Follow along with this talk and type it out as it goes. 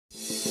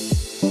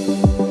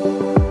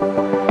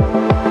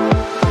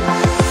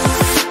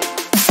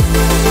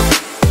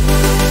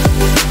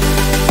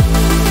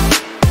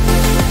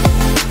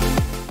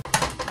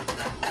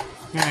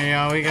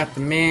y'all, we got the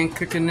man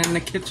cooking in the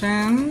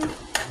kitchen.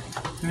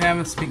 We're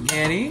having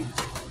spaghetti.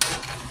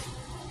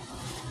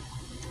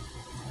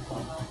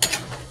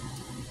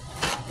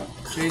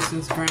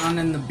 Jason's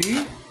browning the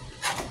beef.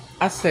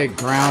 I said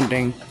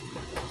grounding.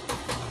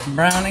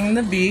 Browning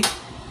the beef.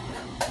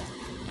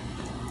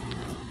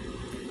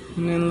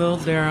 And then little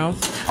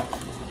Daryl's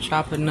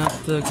chopping up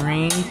the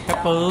green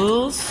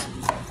peppers.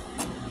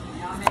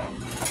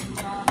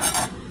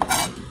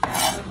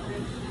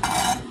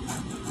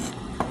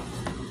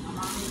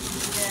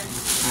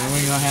 And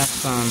we're gonna have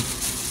some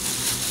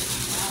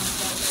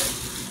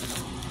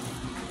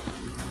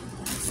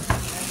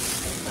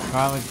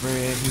garlic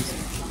bread. He's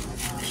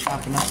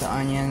chopping up the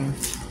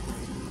onions.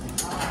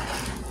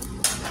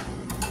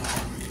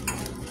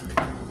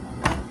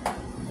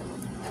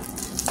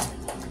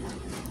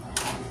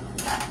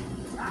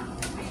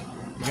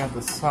 We got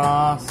the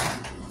sauce.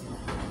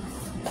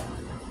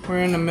 We're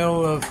in the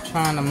middle of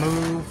trying to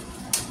move,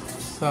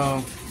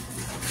 so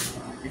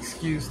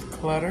excuse the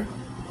clutter.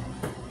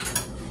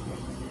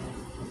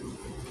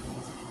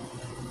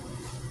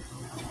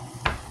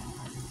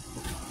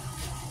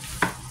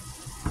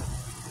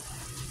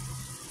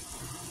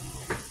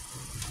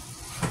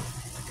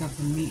 Got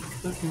the meat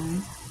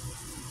cooking.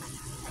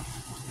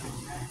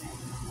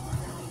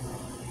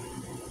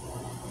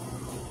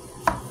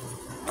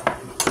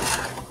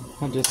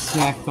 I just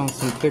snacked on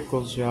some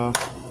pickles, y'all.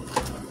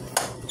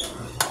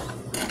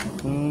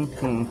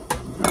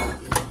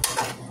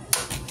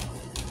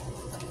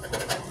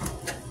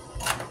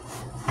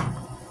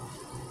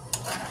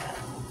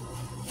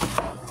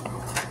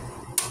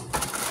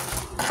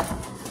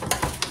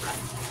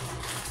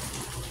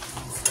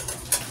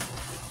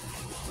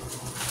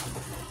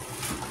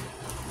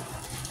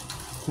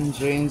 And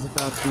Jane's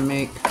about to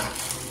make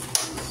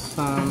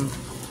some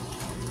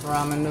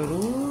ramen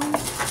noodles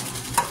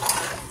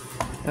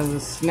as a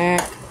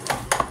snack.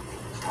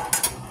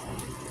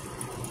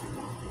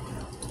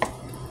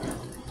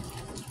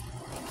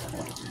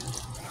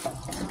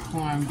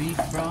 Corned beef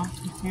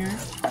broth in here.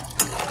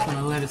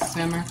 Gonna let it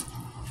simmer.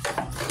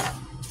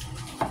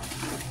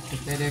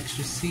 Get that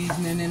extra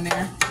seasoning in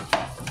there.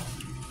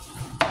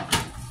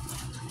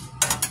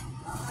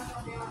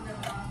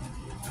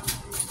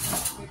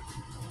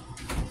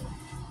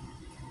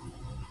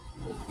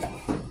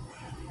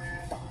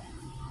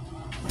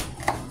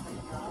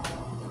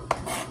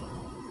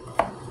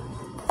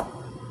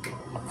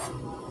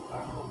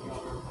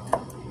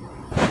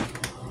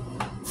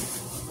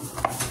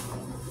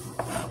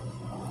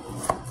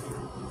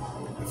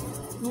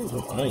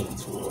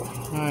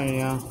 Alright,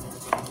 y'all.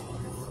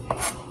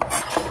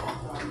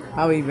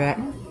 I'll be back.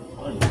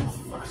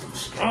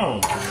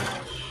 Strong,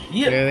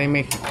 yeah, they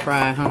make you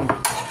cry, huh?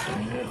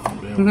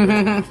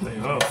 Yeah, they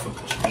are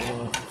fucking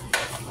strong.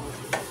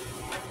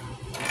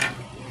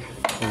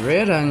 The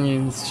red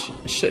onions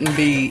shouldn't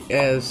be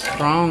as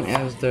strong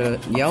as the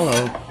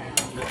yellow,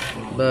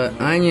 but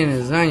onion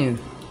is onion.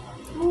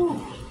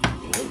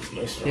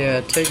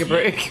 Yeah, take a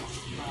break.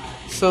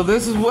 So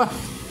this is what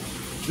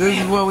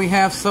we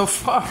have so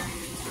far.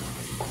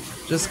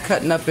 Just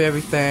cutting up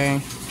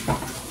everything.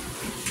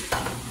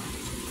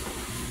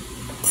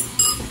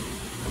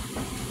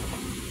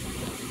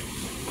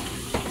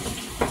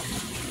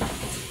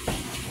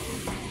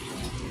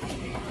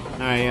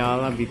 Alright,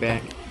 y'all, I'll be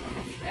back.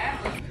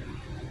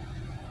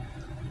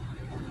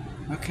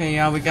 Okay,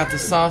 y'all, we got the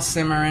sauce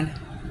simmering.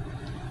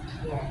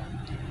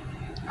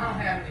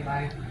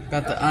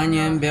 Got the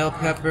onion, bell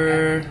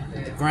pepper,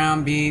 the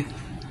ground beef.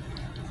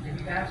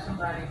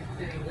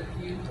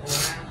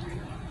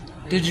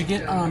 Did you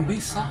get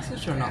beef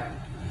sausage or no?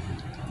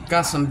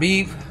 Got some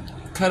beef,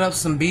 cut up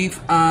some beef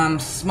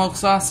smoked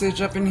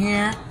sausage up in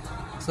here.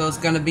 So it's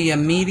gonna be a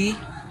meaty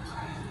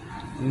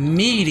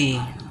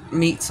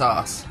meat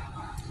sauce.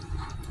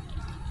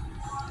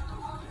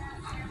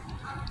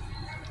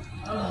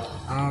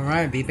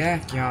 Alright, be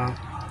back, y'all.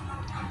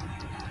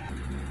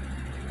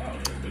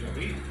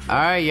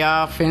 Alright,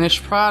 y'all,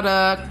 finished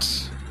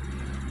product.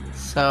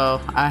 So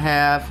I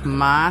have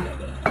my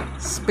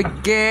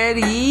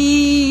spaghetti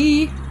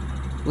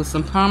with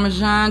some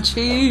Parmesan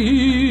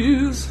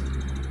cheese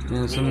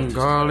and some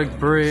garlic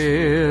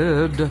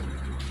bread.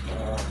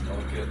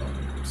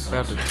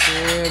 About to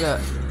tear it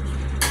up.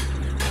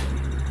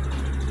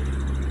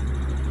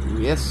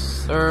 Yes,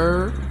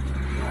 sir.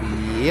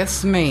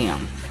 Yes,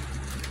 ma'am.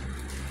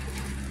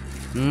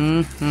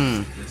 Yes,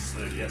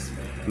 sir. Yes,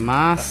 ma'am.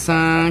 My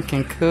son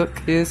can cook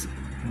his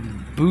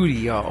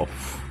booty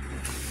off.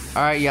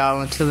 Alright,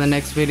 y'all, until the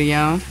next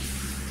video.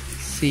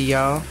 See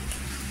y'all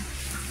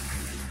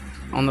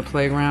on the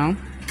playground.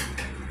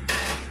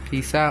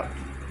 Peace out.